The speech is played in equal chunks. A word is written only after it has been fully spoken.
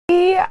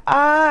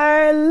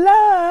are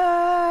live.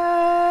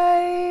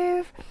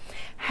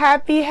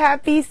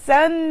 Happy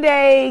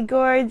Sunday,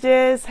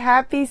 gorgeous.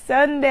 Happy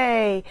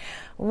Sunday.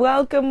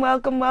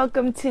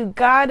 Welcome to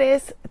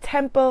Goddess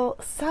Temple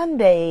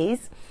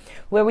Sundays,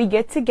 where we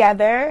get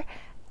together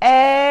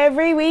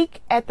every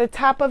week at the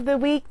top of the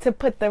week to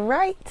put the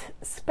right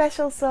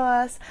special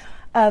sauce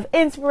of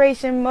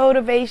inspiration,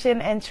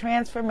 motivation, and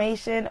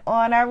transformation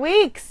on our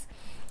weeks.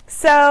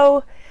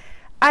 So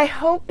I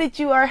hope that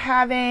you are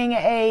having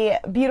a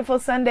beautiful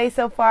Sunday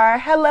so far.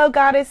 Hello,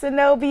 Goddess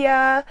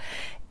Zenobia.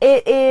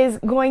 It is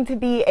going to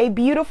be a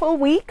beautiful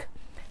week.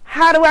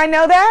 How do I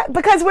know that?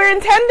 Because we're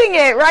intending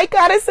it, right,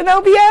 Goddess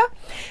Zenobia?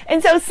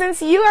 And so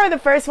since you are the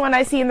first one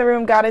I see in the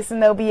room, Goddess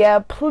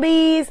Zenobia,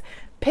 please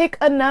pick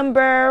a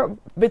number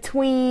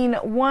between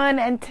 1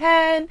 and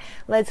 10.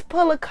 Let's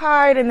pull a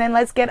card and then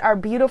let's get our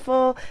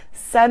beautiful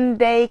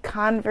Sunday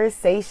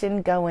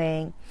conversation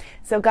going.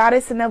 So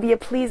Goddess Zenobia,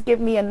 please give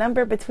me a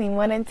number between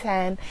 1 and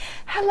 10.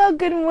 Hello,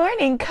 good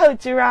morning,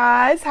 Coach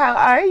Roz. How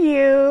are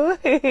you?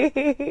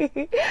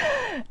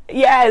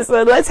 Yes,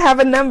 so let's have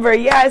a number.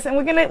 Yes, and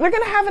we're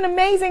gonna have an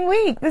amazing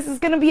week. This is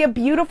gonna be a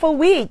beautiful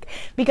week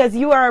because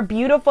you are a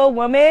beautiful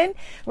woman,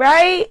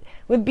 right?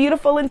 With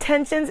beautiful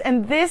intentions,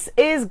 and this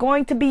is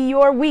going to be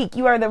your week.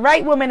 You are the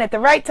right woman at the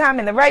right time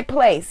in the right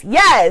place.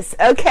 Yes.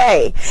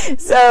 Okay.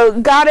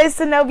 So Goddess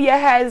Zenobia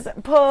has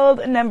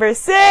pulled number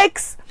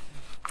 6.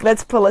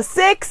 Let's pull a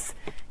 6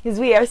 because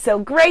we are so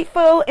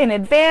grateful in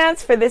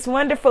advance for this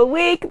wonderful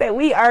week that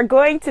we are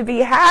going to be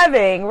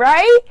having,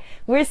 right?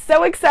 We're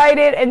so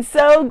excited and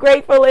so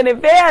grateful in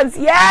advance.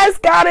 Yes,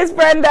 Goddess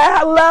Brenda.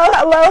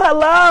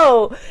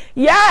 Hello.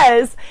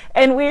 Yes.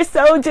 And we're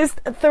so just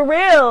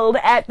thrilled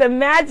at the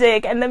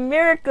magic and the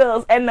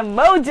miracles and the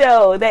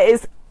mojo that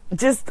is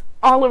just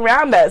all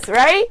around us,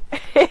 right?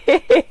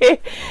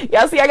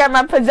 Y'all see I got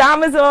my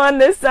pajamas on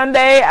this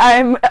Sunday.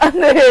 I'm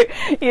under,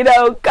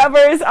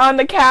 covers on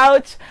the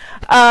couch.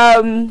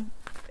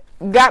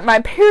 Got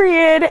my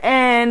period,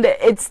 and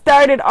it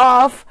started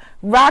off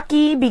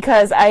rocky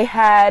because I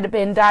had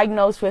been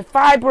diagnosed with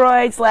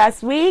fibroids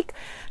last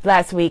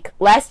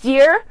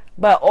year,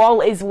 but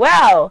all is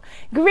well.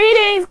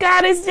 Greetings,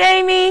 Goddess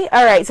Jamie.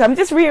 All right, so I'm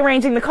just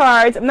rearranging the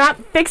cards. I'm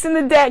not fixing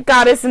the deck,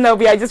 Goddess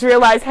Zenobia. I just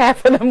realized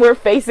half of them were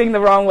facing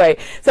the wrong way.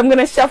 So I'm going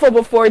to shuffle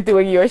before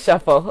doing your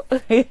shuffle.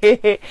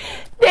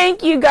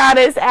 Thank you,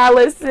 Goddess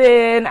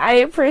Allison. I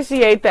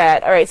appreciate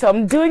that. All right, so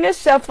I'm doing a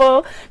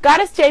shuffle.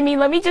 Goddess Jamie,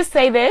 let me just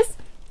say this.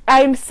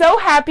 I'm so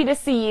happy to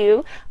see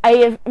you. I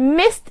have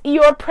missed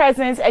your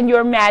presence and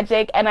your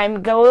magic, and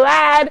I'm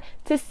glad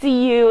to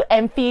see you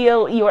and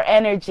feel your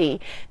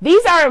energy.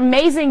 These are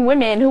amazing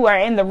women who are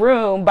in the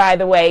room, by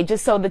the way,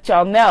 just so that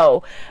y'all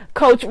know.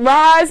 Coach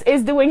Roz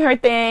is doing her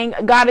thing.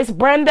 Goddess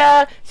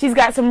Brenda, she's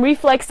got some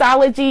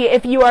reflexology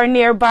if you are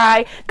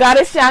nearby.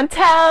 Goddess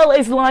Chantel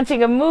is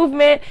launching a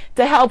movement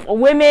to help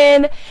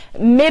women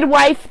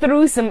midwife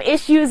through some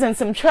issues and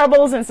some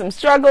troubles and some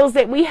struggles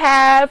that we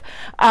have.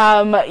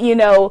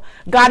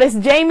 Goddess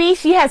Jamie,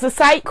 she has a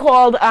site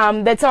called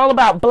that's all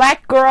about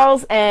Black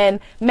girls and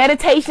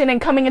meditation and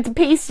coming into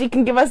peace. She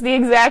can give us the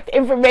exact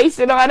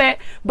information on it.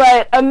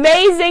 But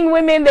amazing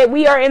women that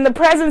we are in the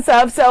presence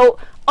of. So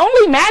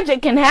only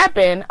magic can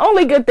happen.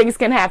 Only good things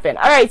can happen.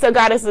 All right, so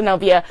Goddess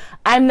Zenobia,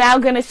 I'm now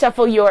going to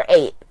shuffle your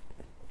 8.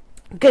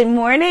 Good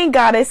morning,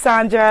 Goddess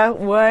Sandra.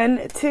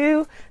 1,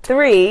 2,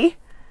 3,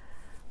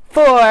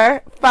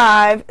 4,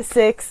 5,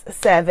 6,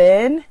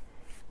 7,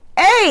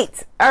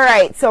 8. All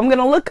right, so I'm going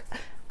to look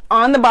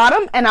on the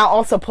bottom, and I'll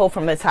also pull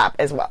from the top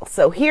as well.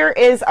 So here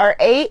is our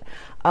 8.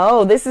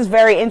 Oh, this is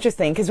very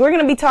interesting because we're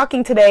going to be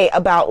talking today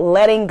about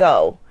letting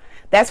go.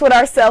 That's what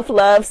our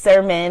self-love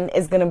sermon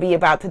is going to be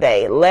about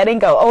today. Letting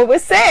go. Oh, it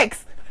was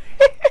 6.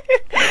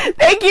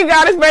 Thank you,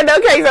 Goddess Brenda.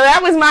 Okay, so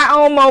that was my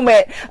own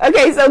moment.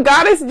 Okay, so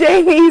Goddess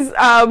Jamie's,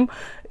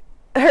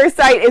 her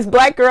site is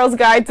Black Girls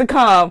Guide to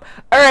Calm.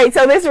 All right,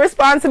 so this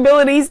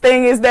responsibilities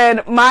thing is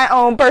then my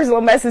own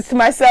personal message to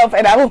myself,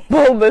 and I will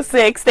pull the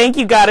 6. Thank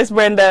you, Goddess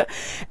Brenda.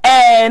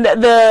 And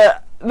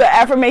the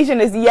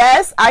affirmation is,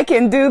 yes, I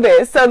can do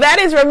this. So that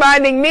is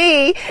reminding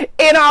me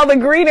in all the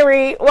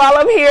greenery while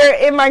I'm here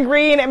in my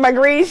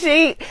green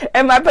sheet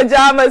and my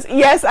pajamas.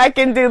 Yes, I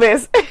can do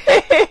this.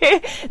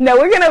 No,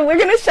 we're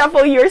gonna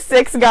shuffle your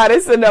 6,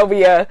 Goddess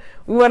Zenobia.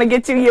 We want to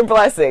get you your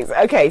blessings.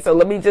 Okay,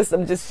 so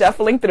I'm just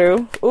shuffling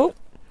through. Oop.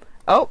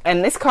 Oh,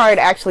 and this card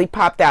actually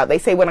popped out. They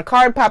say when a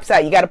card pops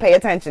out, you got to pay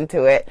attention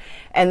to it.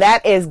 And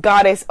that is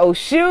Goddess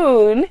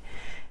Oshun,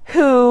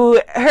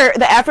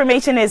 the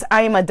affirmation is,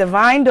 I am a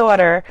divine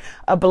daughter,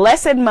 a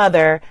blessed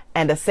mother,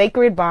 and a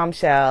sacred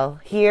bombshell.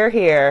 Hear,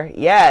 hear.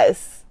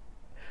 Yes.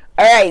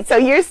 All right. So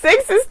your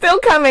 6 is still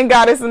coming,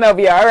 Goddess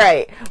Zenobia. All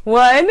right.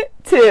 1,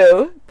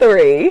 2,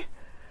 3,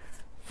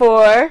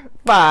 4,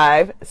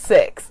 5,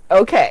 6.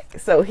 Okay.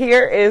 So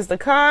here is the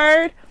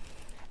card.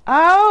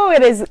 Oh,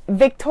 it is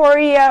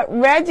Victoria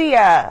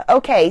Regia.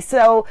 Okay,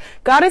 so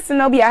Goddess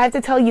Zenobia, I have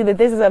to tell you that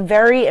this is a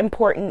very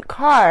important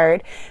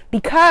card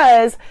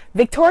because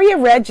Victoria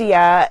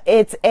Regia,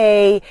 it's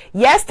a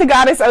yes to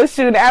Goddess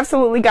Oshun,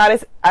 absolutely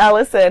Goddess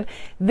Allison.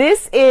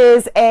 This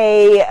is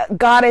a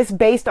goddess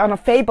based on a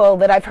fable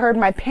that I've heard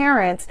my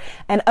parents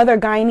and other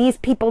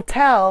Guyanese people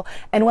tell.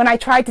 And when I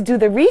tried to do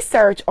the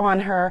research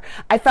on her,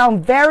 I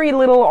found very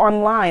little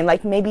online,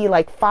 like maybe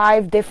like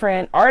 5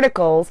 different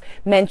articles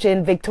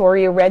mentioned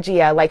Victoria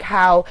Regia, like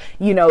how,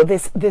 you know,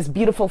 this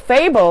beautiful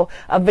fable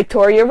of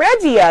Victoria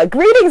Regia.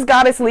 Greetings,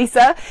 Goddess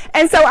Lisa.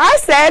 And so I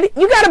said,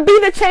 you got to be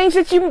the change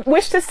that you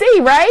wish to see,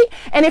 right?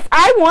 And if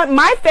I want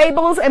my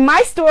fables and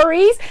my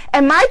stories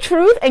and my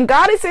truth and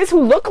goddesses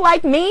who look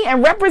like me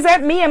and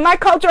represent me and my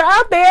culture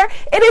out there,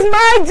 it is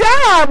my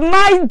job,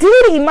 my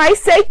duty, my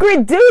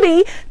sacred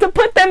duty to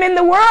put them in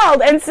the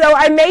world. And so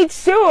I made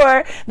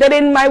sure that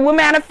in my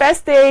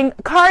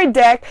Womanifesting card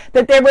deck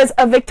that there was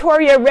a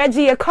Victoria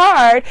Regia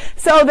card,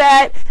 so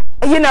that,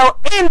 you know,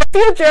 in the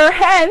future,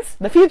 hence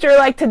the future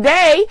like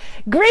today,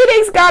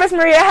 greetings, Goddess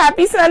Maria,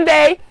 happy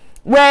Sunday.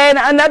 When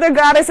another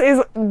goddess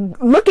is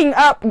looking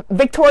up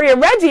Victoria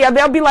Regia,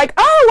 they'll be like,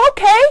 oh,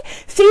 okay,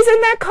 she's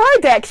in that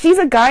card deck. She's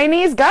a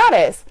Guyanese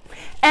goddess.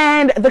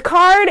 And the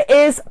card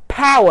is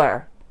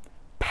power.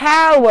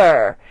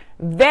 Power.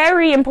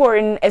 Very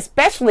important,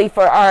 especially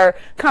for our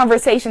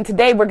conversation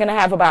today we're going to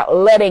have about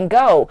letting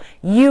go.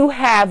 You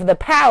have the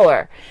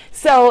power.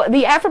 So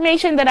the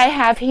affirmation that I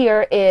have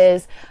here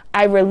is,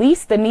 I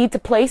release the need to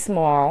play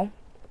small.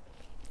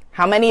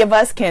 How many of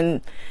us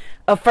can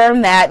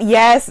affirm that?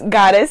 Yes,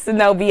 Goddess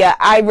Zenobia.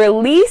 I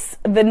release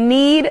the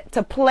need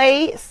to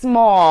play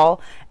small,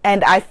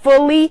 and I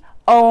fully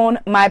own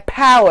my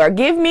power.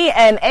 Give me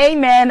an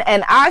amen,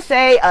 an ashe,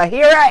 a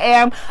here I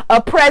am,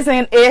 a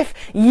present if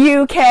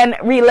you can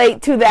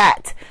relate to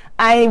that.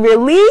 I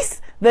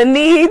release the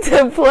need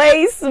to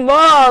play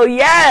small.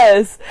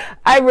 Yes,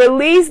 I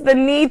release the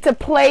need to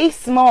play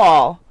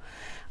small.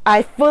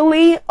 I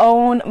fully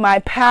own my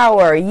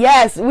power.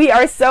 Yes, we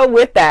are so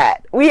with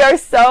that. We are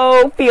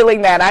so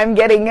feeling that. I'm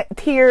getting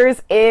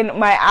tears in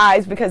my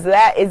eyes because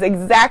that is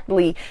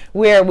exactly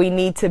where we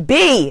need to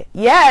be.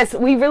 Yes,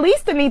 we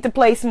released the need to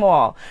play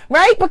small,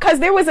 right? Because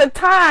there was a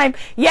time,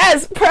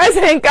 yes,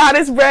 President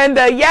Goddess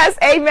Brenda, yes,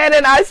 amen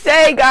and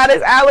ashe,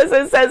 Goddess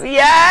Allison says,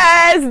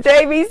 yes,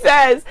 Jamie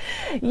says,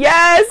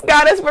 yes,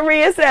 Goddess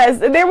Maria says,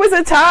 there was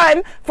a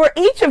time for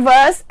each of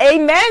us,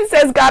 amen,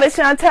 says Goddess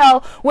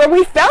Chantel, where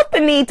we felt the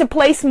need to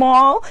play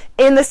small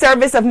in the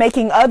service of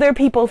making other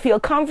people feel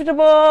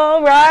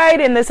comfortable,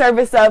 right? In the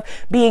service of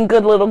being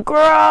good little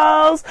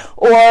girls,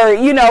 or,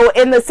 you know,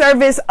 in the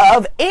service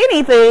of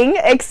anything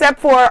except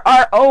for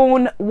our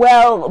own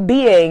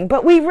well-being.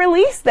 But we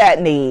release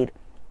that need.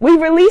 We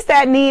release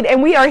that need,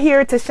 and we are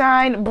here to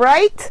shine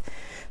bright,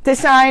 to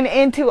shine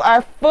into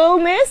our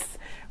fullness,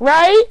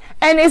 right?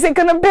 And is it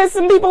going to piss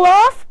some people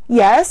off?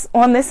 Yes,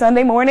 on this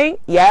Sunday morning.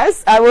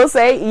 Yes, I will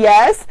say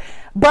yes.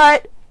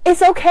 But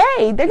it's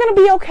okay. They're going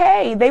to be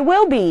okay. They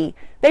will be.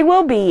 They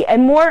will be.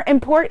 And more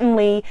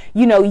importantly,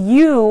 you know,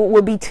 you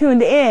will be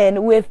tuned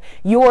in with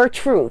your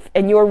truth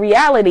and your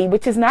reality,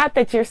 which is not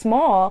that you're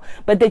small,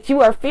 but that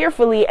you are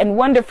fearfully and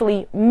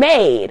wonderfully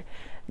made.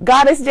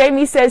 Goddess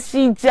Jamie says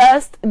she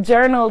just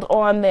journaled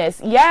on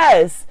this.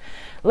 Yes.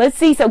 Let's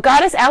see. So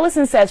Goddess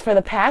Allison says, for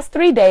the past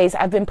 3 days,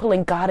 I've been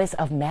pulling Goddess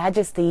of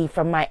Majesty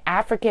from your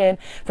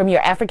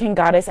African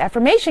Goddess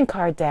Affirmation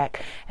card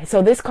deck.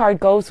 So this card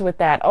goes with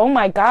that. Oh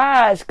my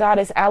gosh,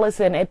 Goddess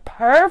Allison, it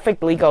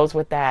perfectly goes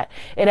with that.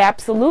 It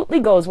absolutely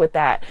goes with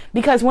that.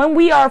 Because when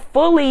we are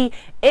fully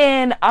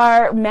in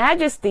our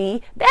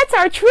majesty, that's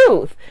our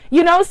truth.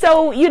 You know,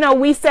 so, you know,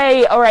 we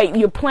say, all right,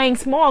 you're playing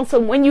small. So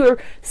when you're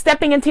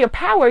stepping into your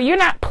power, you're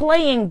not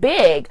playing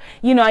big.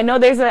 You know, I know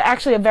there's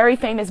actually a very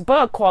famous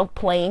book called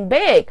Playing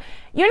Big.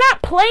 You're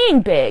not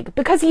playing big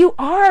because you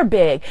are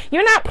big.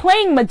 You're not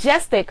playing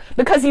majestic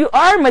because you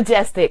are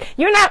majestic.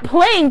 You're not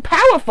playing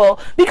powerful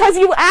because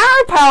you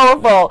are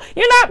powerful.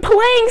 You're not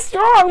playing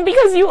strong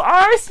because you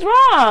are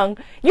strong.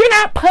 You're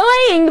not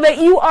playing that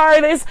you are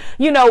this,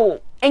 you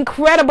know,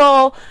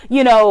 incredible,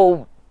 you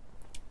know,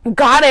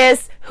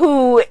 goddess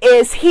who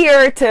is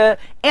here to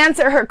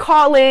answer her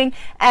calling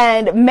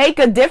and make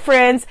a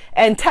difference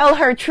and tell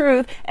her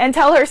truth and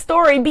tell her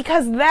story,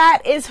 because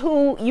that is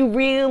who you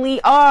really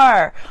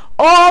are.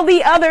 All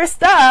the other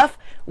stuff,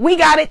 we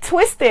got it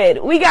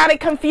twisted. We got it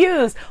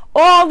confused.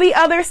 All the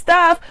other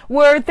stuff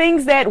were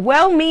things that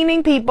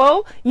well-meaning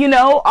people, you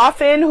know,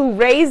 often who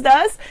raised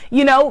us,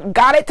 you know,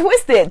 got it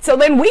twisted. So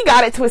then we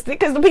got it twisted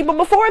because the people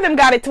before them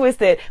got it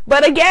twisted.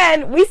 But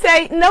again, we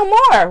say no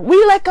more. We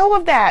let go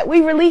of that.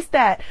 We release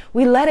that.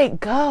 We let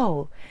it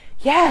go.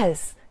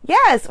 Yes.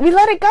 Yes, we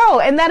let it go.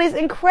 And that is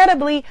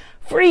incredibly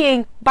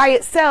freeing by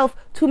itself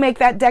to make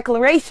that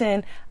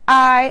declaration.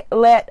 I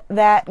let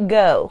that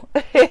go.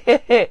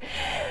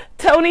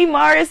 Toni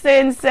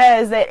Morrison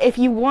says that if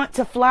you want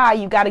to fly,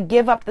 you got to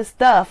give up the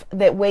stuff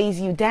that weighs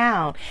you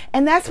down.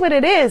 And that's what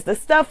it is. The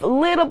stuff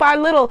little by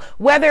little,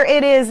 whether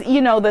it is,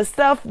 you know, the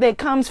stuff that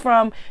comes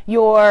from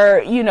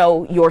your, you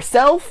know,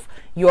 yourself,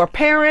 your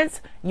parents,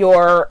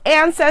 your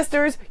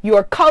ancestors,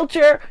 your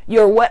culture,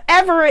 your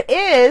whatever it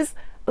is,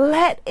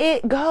 let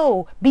it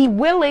go. Be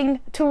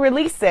willing to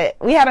release it.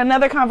 We had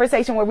another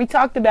conversation where we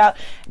talked about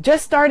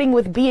just starting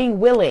with being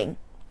willing.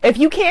 If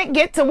you can't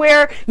get to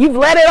where you've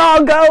let it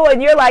all go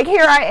and you're like,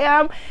 here I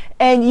am,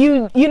 and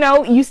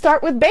you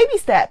start with baby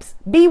steps.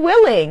 Be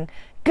willing.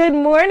 Good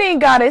morning,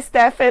 Goddess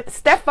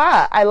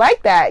Stefa. I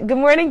like that. Good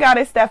morning,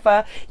 Goddess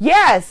Stefa.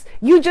 Yes,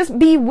 you just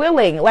be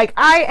willing. Like,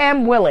 I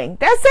am willing.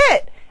 That's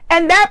it.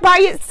 And that by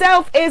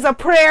itself is a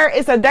prayer,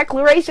 is a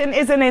declaration,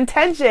 is an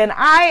intention.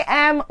 I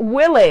am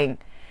willing.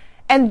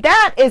 And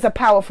that is a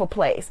powerful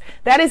place.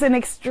 That is an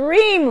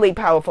extremely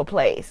powerful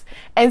place.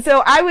 And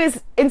so I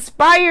was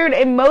inspired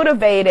and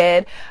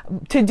motivated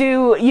to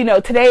do,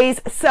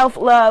 today's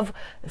self-love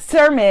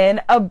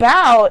sermon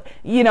about,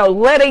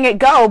 letting it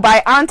go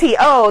by Auntie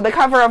O, the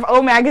cover of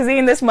O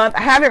Magazine this month.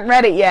 I haven't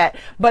read it yet,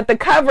 but the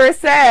cover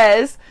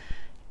says,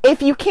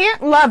 if you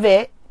can't love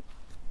it,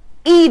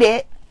 eat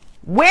it,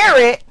 wear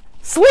it,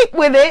 sleep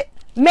with it,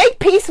 make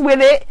peace with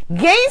it,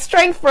 gain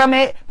strength from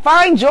it,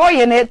 find joy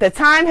in it, the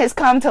time has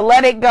come to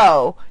let it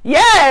go.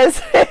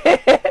 Yes!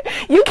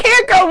 You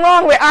can't go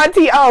wrong with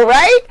Auntie O,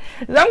 right?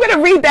 So I'm going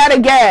to read that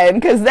again,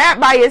 because that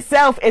by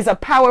itself is a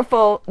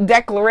powerful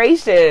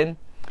declaration.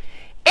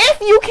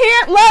 If you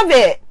can't love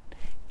it,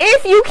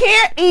 if you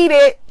can't eat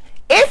it,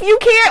 if you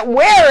can't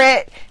wear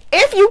it,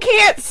 if you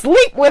can't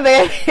sleep with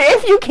it,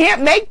 if you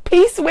can't make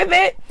peace with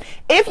it,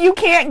 if you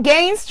can't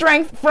gain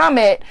strength from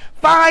it,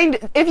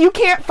 if you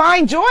can't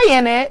find joy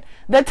in it,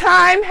 the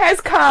time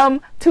has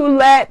come to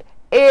let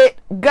it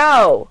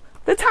go.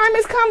 The time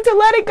has come to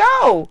let it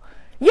go.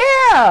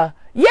 Yeah.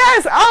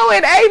 Yes. Oh,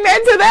 and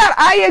amen to that.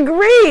 I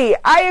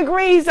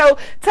agree. So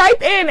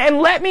type in and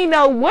let me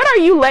know, what are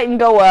you letting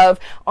go of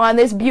on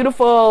this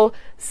beautiful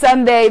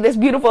Sunday, this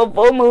beautiful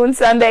full moon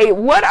Sunday?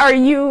 What are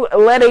you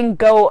letting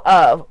go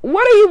of?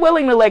 What are you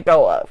willing to let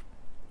go of?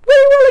 What are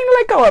you willing to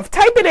let go of?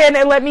 Type it in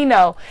and let me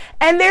know.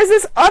 And there's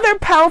this other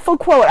powerful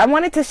quote I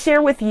wanted to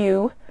share with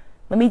you.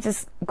 Let me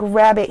just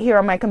grab it here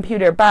on my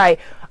computer, by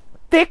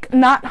Thich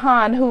Nhat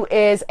Hanh, who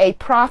is a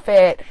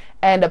prophet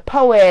and a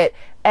poet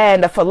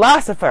and a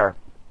philosopher.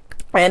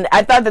 And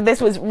I thought that this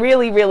was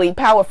really, really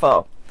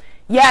powerful.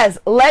 Yes,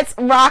 let's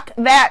rock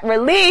that.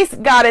 Release,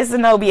 Goddess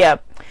Zenobia.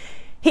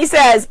 He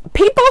says,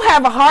 people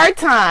have a hard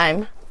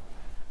time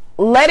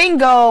letting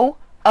go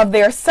of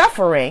their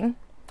suffering.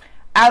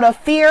 Out of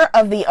fear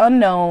of the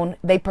unknown,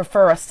 they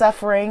prefer a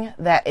suffering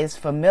that is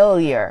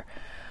familiar.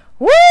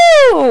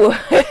 Woo!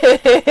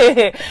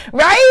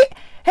 Right?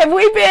 Have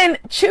we been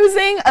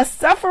choosing a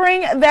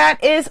suffering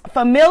that is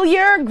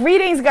familiar?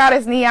 Greetings,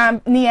 Goddess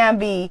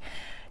Niambi.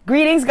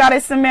 Greetings,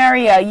 Goddess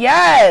Samaria.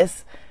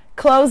 Yes.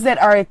 Clothes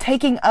that are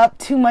taking up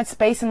too much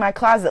space in my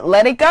closet.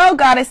 Let it go,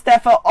 Goddess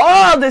Stefa.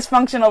 All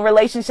dysfunctional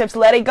relationships,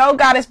 let it go,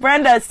 Goddess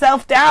Brenda.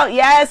 Self-doubt,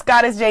 yes,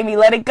 Goddess Jamie,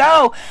 let it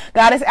go.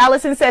 Goddess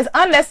Allison says,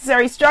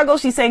 unnecessary struggle.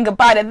 She's saying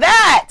goodbye to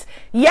that.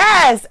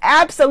 Yes,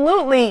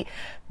 absolutely.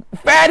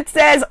 Fred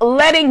says,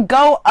 letting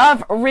go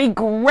of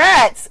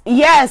regrets.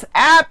 Yes,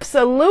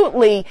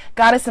 absolutely.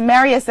 Goddess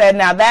Samaria said,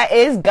 now that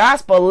is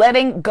gospel.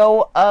 Letting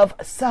go of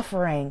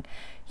suffering.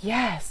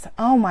 Yes.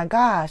 Oh my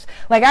gosh.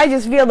 Like, I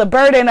just feel the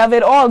burden of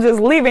it all just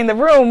leaving the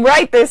room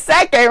right this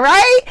second,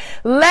 right?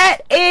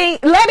 Letting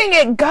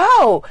it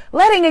go.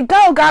 Letting it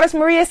go. Goddess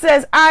Maria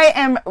says, I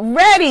am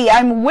ready.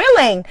 I'm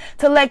willing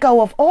to let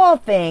go of all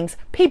things,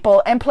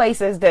 people, and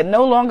places that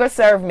no longer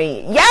serve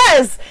me.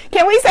 Yes.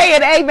 Can we say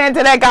an amen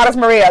to that, Goddess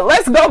Maria?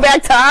 Let's go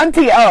back to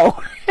Auntie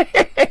O.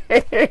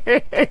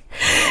 If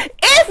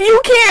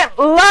you can't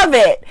love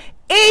it,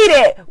 eat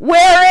it,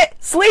 wear it,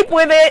 sleep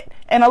with it.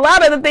 And a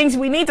lot of the things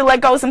we need to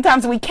let go,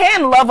 sometimes we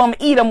can love them,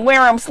 eat them,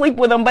 wear them, sleep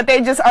with them, but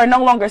they just are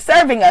no longer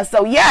serving us.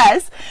 So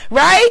yes,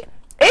 right?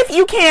 If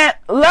you can't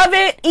love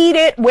it, eat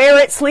it, wear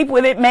it, sleep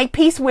with it, make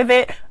peace with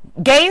it,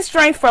 gain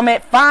strength from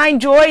it, find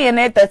joy in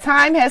it, the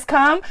time has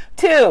come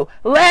to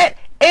let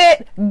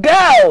it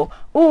go.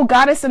 Ooh,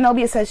 Goddess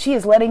Zenobia says she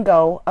is letting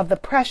go of the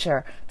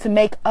pressure to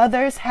make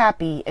others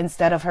happy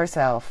instead of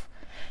herself.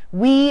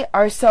 We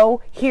are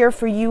so here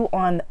for you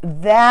on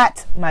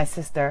that, my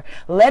sister.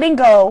 Letting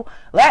go,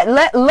 letting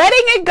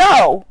it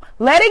go,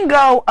 letting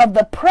go of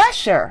the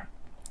pressure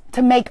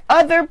to make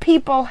other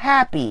people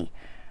happy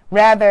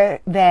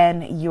rather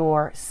than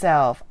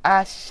yourself.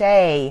 Ashe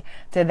to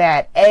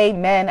that.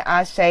 Amen.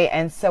 Ashe.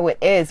 And so it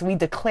is. We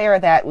declare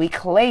that. We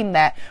claim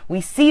that.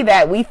 We see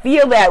that. We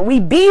feel that. We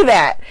be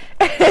that.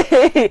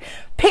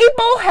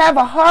 People have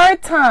a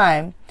hard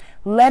time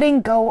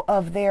letting go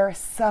of their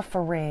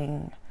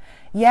suffering.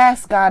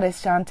 Yes,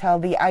 Goddess Chantel,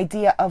 the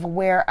idea of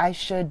where I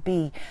should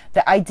be,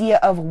 the idea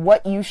of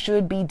what you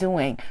should be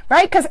doing,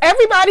 right? Because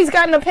everybody's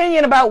got an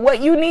opinion about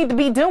what you need to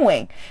be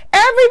doing.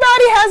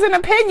 Everybody has an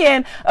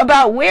opinion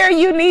about where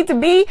you need to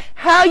be,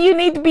 how you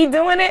need to be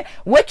doing it,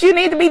 what you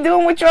need to be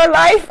doing with your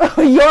life,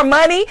 your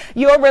money,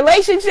 your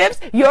relationships,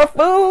 your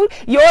food,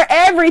 your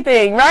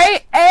everything,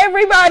 right?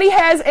 Everybody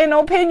has an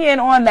opinion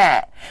on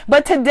that.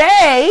 But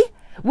today,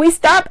 we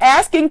stop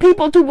asking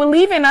people to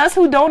believe in us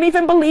who don't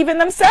even believe in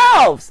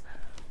themselves.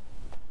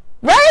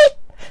 Right?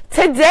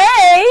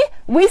 Today,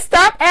 we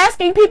stop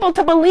asking people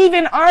to believe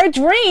in our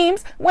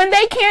dreams when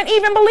they can't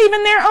even believe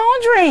in their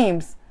own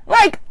dreams.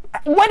 Like,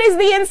 what is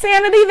the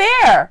insanity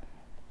there?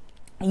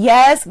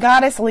 Yes,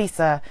 Goddess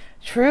Lisa.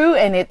 True,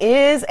 and it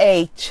is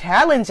a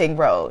challenging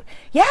road.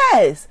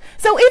 Yes.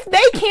 So if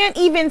they can't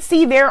even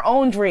see their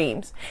own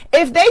dreams,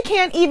 if they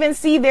can't even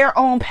see their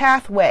own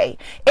pathway,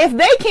 if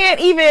they can't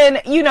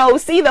even,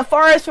 see the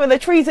forest for the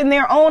trees in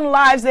their own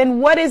lives, then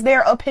what is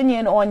their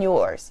opinion on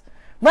yours?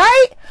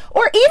 Right?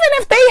 Or even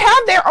if they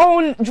have their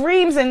own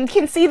dreams and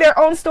can see their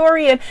own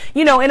story. And,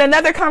 in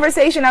another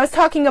conversation, I was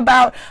talking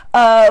about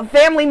a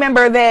family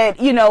member that,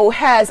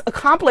 has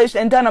accomplished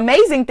and done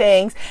amazing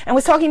things, and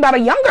was talking about a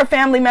younger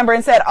family member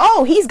and said,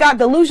 oh, he's got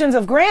delusions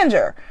of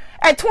grandeur.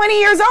 At 20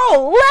 years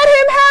old, let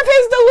him have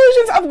his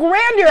delusions of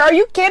grandeur. Are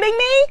you kidding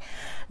me?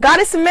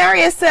 Goddess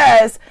Samaria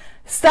says,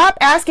 stop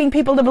asking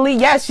people to believe.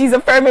 Yes, she's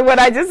affirming what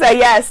I just said.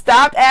 Yes,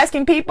 stop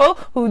asking people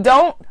who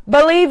don't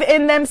believe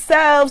in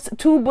themselves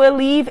to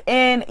believe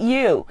in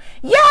you.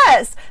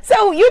 Yes.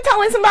 So you're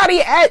telling somebody,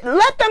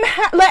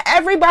 let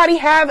everybody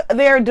have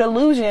their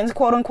delusions,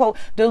 quote unquote,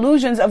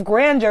 delusions of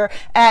grandeur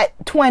at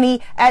 20,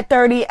 at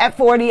 30, at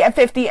 40, at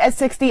 50, at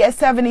 60, at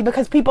 70,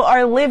 because people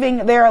are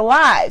living their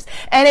lives.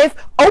 And if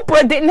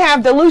Oprah didn't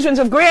have delusions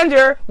of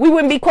grandeur, we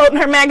wouldn't be quoting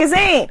her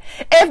magazine.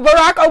 If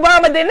Barack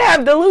Obama didn't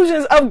have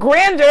delusions of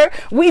grandeur,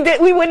 we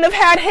wouldn't have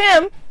had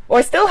him,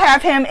 or still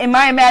have him in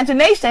my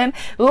imagination,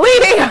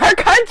 leading our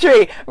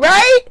country,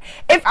 right?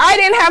 If I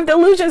didn't have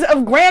delusions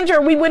of grandeur,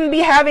 we wouldn't be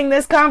having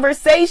this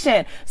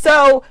conversation.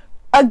 So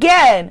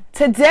again,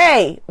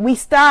 today we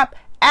stop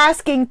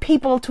asking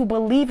people to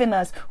believe in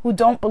us who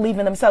don't believe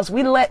in themselves.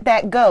 We let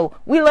that go.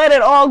 We let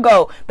it all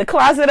go. The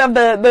closet of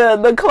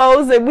the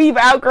clothes that we've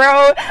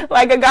outgrown,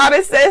 like a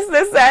goddess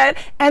sister said,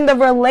 and the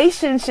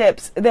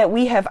relationships that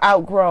we have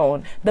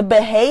outgrown, the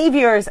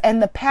behaviors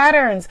and the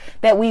patterns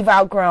that we've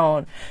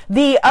outgrown.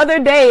 The other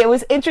day, it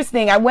was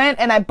interesting. I went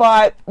and I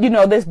bought,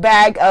 this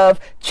bag of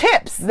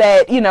chips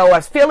that, I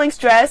was feeling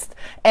stressed,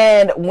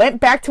 and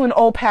went back to an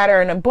old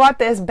pattern and bought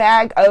this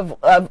bag of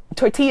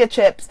tortilla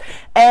chips,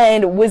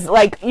 and was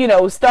like,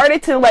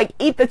 started to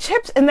eat the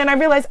chips, and then I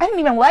realized I didn't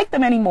even like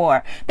them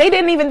anymore. They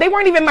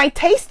weren't even my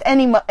taste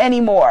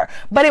anymore.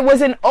 But it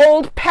was an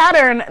old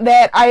pattern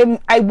that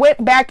I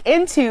went back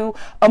into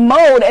a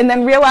mode, and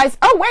then realized,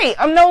 oh wait,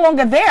 I'm no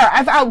longer there.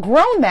 I've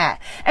outgrown that.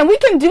 And we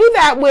can do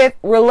that with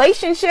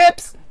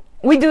relationships.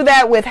 We do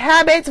that with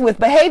habits, with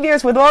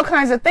behaviors, with all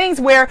kinds of things,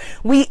 where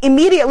we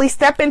immediately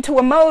step into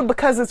a mode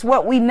because it's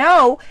what we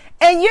know,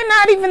 and you're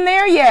not even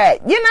there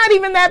yet. You're not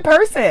even that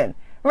person.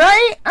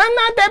 Right? I'm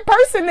not that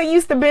person that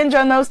used to binge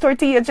on those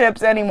tortilla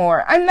chips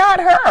anymore. I'm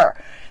not her.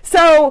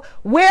 So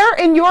where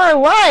in your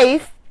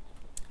life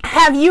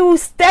have you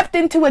stepped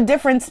into a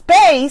different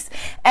space,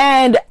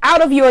 and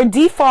out of your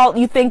default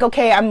you think,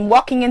 okay, I'm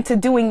walking into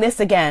doing this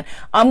again.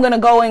 I'm going to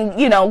go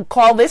and,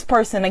 call this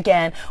person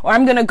again, or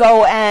I'm going to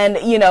go and,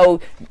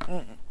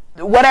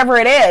 whatever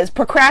it is,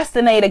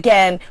 procrastinate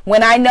again,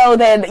 when I know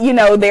that,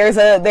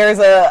 there's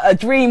a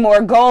dream or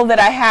a goal that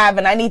I have,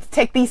 and I need to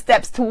take these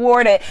steps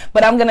toward it,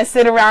 but I'm going to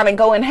sit around and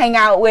go and hang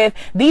out with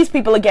these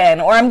people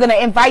again, or I'm going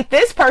to invite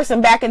this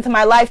person back into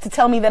my life to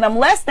tell me that I'm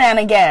less than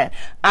again.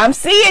 I'm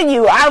seeing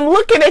you. I'm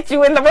looking at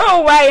you in the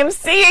room. I am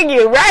seeing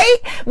you, right?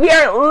 We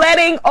are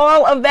letting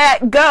all of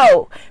that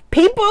go.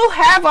 People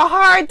have a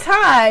hard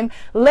time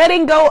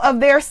letting go of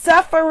their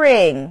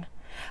suffering.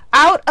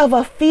 Out of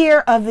a fear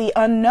of the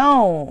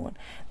unknown,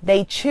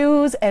 they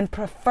choose and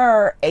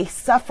prefer a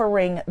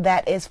suffering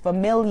that is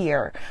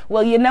familiar.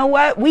 Well, you know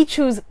what? We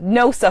choose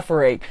no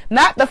suffering.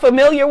 Not the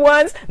familiar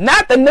ones,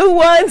 not the new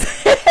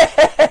ones.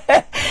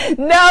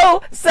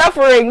 No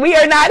suffering. We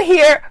are not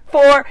here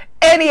for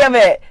any of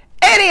it.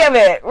 Any of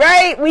it,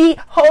 right? We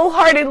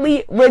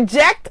wholeheartedly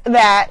reject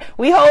that.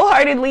 We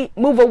wholeheartedly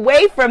move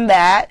away from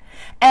that.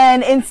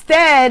 And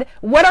instead,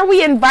 what are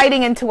we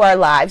inviting into our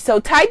lives? So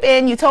type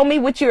in, you told me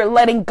what you're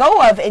letting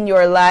go of in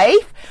your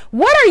life.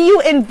 What are you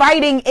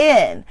inviting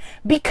in?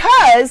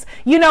 Because,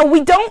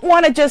 we don't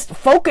want to just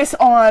focus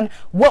on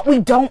what we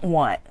don't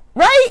want.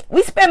 Right?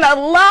 We spend a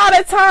lot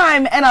of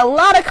time and a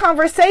lot of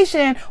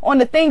conversation on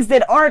the things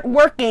that aren't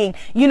working.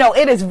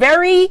 It is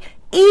very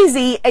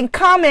easy and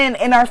common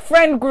in our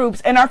friend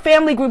groups and our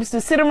family groups to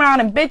sit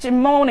around and bitch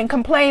and moan and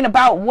complain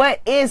about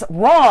what is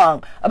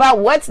wrong, about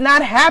what's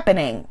not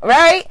happening,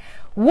 right?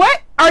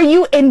 What are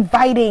you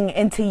inviting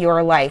into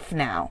your life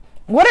now?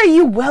 What are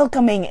you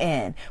welcoming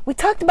in? We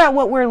talked about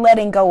what we're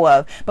letting go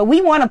of, but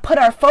we want to put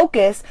our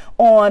focus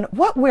on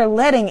what we're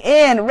letting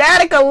in.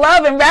 Radical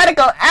love and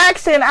radical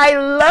action. I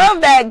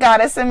love that,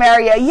 Goddess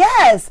Samaria.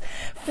 Yes.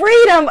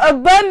 Freedom,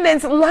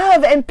 abundance,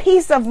 love, and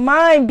peace of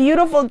mind.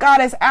 Beautiful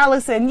Goddess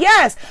Allison.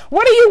 Yes.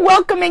 What are you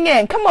welcoming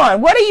in? Come on.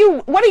 What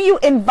are you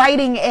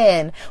inviting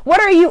in? What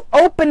are you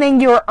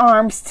opening your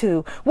arms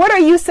to? What are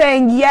you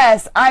saying,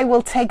 yes, I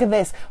will take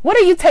this? What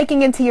are you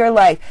taking into your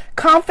life?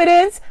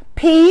 Confidence,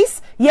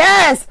 peace,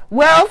 yes,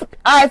 wealth.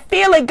 I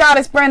feel it,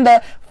 Goddess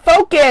Brenda.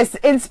 Focus,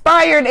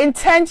 inspired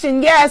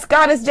intention. Yes,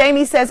 Goddess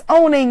Jamie says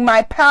owning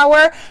my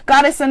power.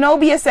 Goddess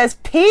Zenobia says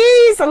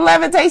peace,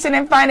 levitation,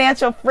 and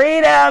financial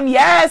freedom.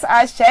 Yes,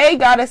 Ashe,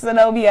 Goddess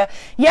Zenobia.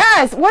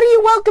 Yes, what are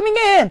you welcoming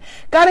in?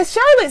 Goddess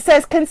Charlotte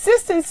says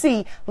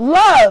consistency,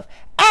 love,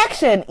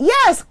 action.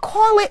 Yes,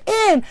 call it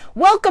in.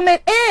 Welcome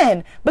it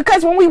in.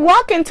 Because when we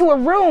walk into a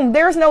room,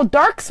 there's no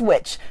dark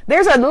switch.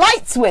 There's a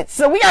light switch.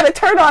 So we got to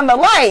turn on the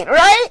light,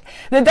 right?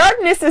 The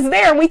darkness is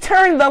there and we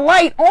turn the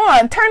light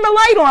on. Turn the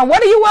light on.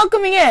 What are you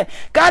welcoming in?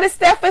 Goddess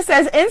Steffa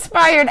says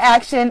inspired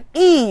action,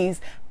 ease,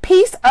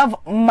 peace of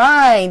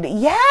mind.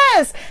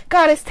 Yes.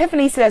 Goddess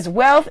Tiffany says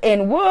wealth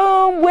in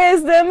womb,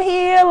 wisdom,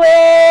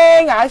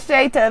 healing. Ashe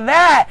to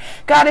that.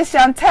 Goddess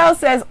Chantel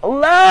says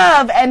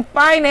love and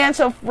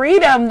financial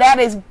freedom. That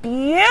is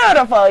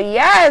beautiful.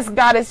 Yes,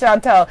 Goddess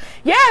Chantel.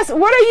 Yes.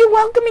 What are you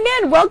welcoming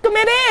in? Welcome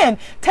it in.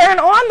 Turn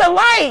on the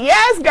light.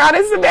 Yes,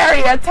 Goddess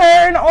Samaria.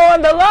 Turn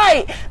on the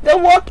light.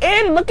 Don't walk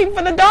in looking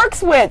for the dark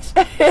switch.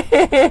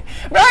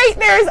 Right?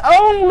 There's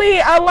only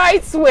a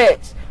light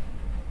switch.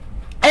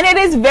 And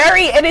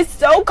it is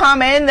so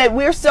common that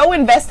we're so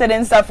invested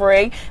in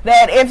suffering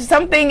that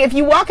if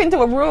you walk into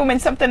a room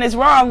and something is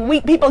wrong,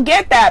 people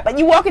get that. But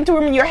you walk into a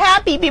room and you're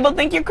happy, people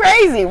think you're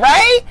crazy,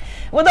 right?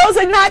 Well, those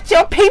are not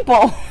your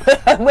people.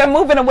 We're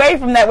moving away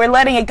from that. We're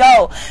letting it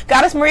go.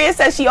 Goddess Maria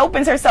says she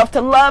opens herself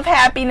to love,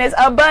 happiness,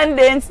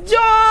 abundance,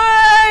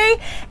 joy,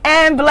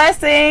 and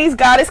blessings.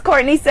 Goddess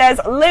Courtney says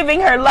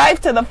living her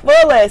life to the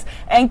fullest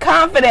and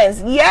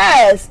confidence.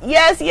 Yes,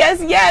 yes,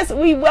 yes, yes.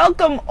 We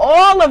welcome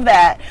all of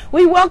that.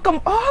 We welcome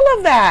all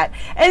of that.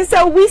 And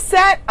so we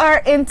set our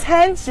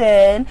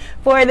intention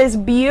for this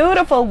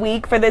beautiful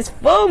week, for this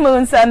full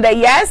moon Sunday.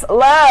 Yes,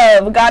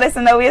 love. Goddess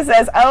Zenobia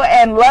says, oh,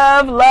 and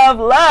love, love,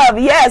 love.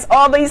 Yes,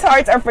 all these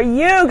hearts are for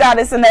you,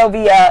 Goddess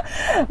Zenobia.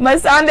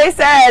 Masande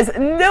says,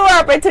 new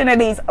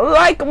opportunities,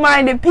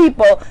 like-minded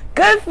people,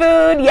 good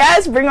food.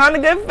 Yes, bring on the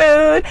good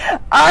food.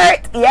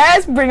 Art.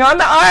 Yes, bring on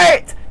the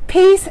art.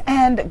 Peace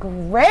and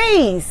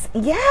grace.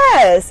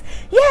 Yes.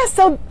 Yes.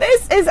 So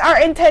this is our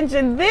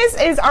intention. This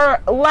is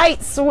our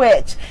light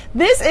switch.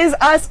 This is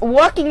us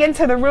walking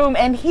into the room,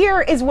 and here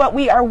is what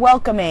we are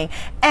welcoming.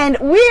 And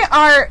we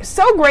are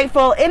so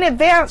grateful in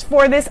advance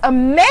for this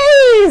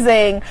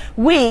amazing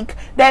week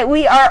that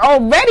we are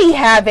already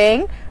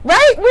having.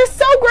 Right? We're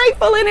so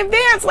grateful in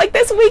advance. Like,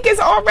 this week is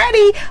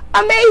already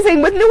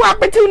amazing with new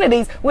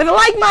opportunities, with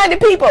like-minded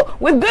people,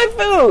 with good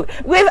food,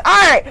 with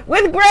art,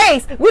 with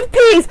grace, with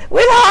peace,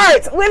 with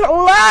hearts, with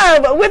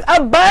love, with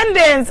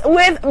abundance,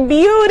 with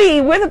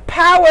beauty, with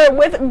power,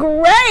 with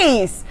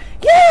grace.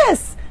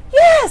 Yes.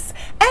 Yes.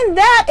 And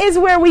that is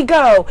where we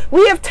go.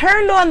 We have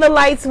turned on the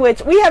light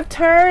switch. We have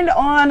turned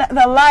on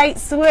the light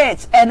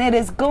switch, and it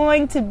is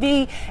going to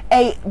be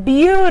a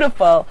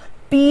beautiful,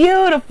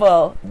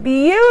 beautiful,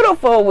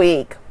 beautiful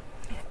week.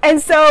 And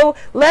so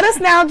let us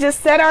now just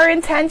set our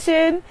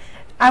intention.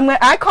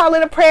 I call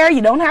it a prayer.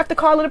 You don't have to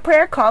call it a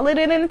prayer. Call it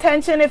an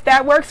intention. If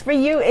that works for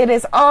you, it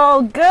is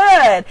all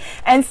good.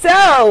 And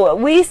so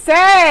we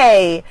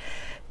say,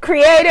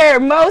 Creator,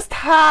 Most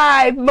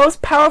High,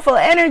 most powerful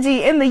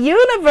energy in the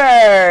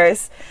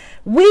universe,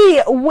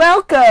 we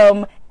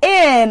welcome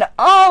in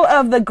all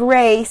of the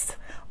grace,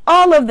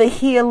 all of the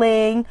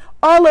healing,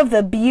 all of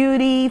the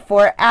beauty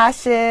for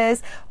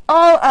ashes,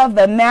 all of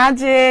the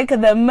magic,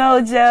 the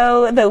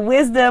mojo, the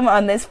wisdom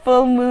on this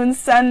full moon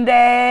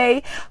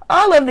Sunday,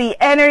 all of the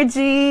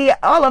energy,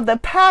 all of the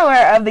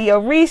power of the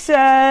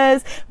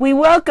Orishas. We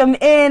welcome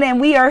in,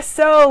 and we are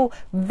so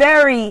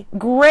very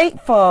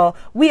grateful.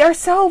 We are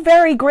so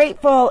very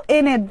grateful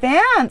in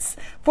advance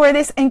for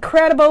this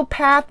incredible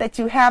path that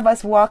you have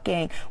us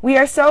walking. We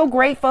are so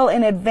grateful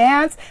in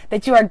advance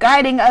that you are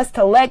guiding us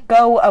to let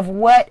go of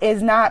what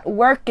is not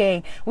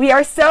working. We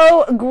are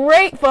so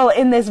grateful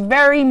in this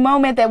very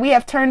moment that we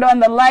have turned on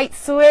the light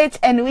switch,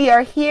 and we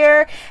are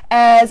here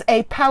as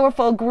a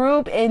powerful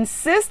group in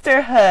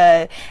sisterhood.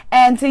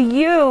 And to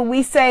you,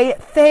 we say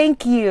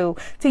thank you.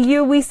 To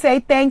you, we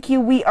say thank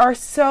you. We are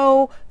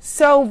so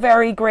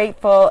very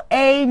grateful.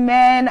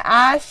 Amen.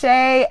 Ashe.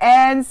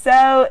 And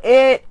so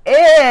it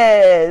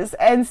is.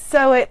 And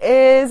so it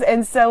is.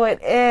 And so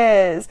it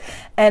is.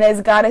 And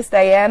as Goddess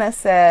Diana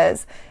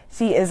says,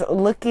 she is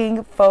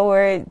looking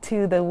forward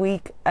to the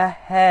week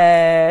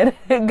ahead.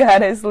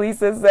 Goddess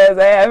Lisa says,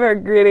 I have her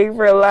gritting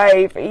for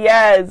life.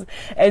 Yes.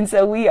 And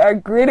so we are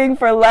gritting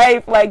for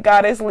life like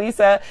Goddess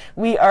Lisa.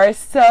 We are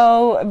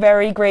so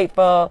very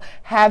grateful.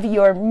 Have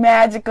your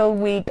magical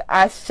week.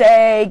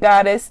 Ashe,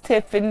 Goddess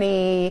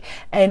Tiffany.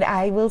 And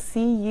I will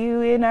see you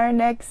in our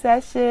next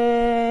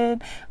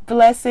session.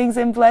 Blessings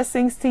and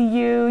blessings to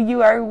you.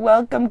 You are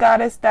welcome,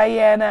 Goddess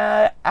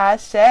Diana.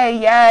 Ashe.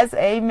 Yes.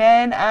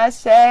 Amen.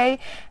 Ashe.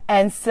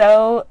 And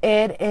so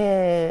it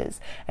is.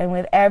 And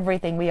with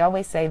everything, we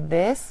always say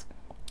this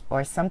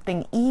or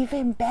something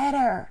even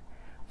better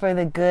for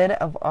the good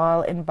of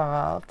all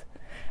involved.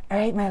 All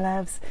right, my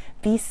loves,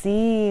 be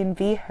seen,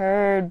 be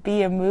heard,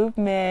 be a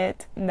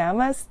movement.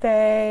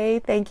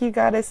 Namaste. Thank you,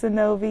 Goddess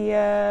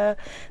Zenobia.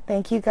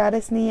 Thank you,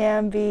 Goddess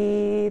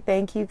Niambi.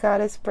 Thank you,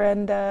 Goddess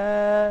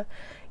Brenda.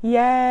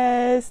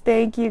 Yes,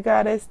 thank you,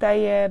 Goddess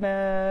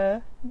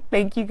Diana.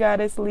 Thank you,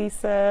 Goddess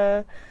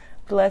Lisa.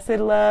 Blessed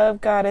love,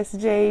 Goddess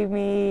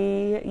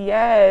Jamie.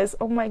 Yes.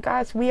 Oh my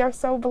gosh, we are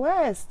so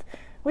blessed.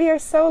 We are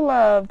so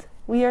loved.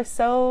 We are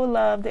so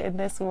loved in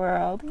this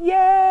world.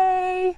 Yay!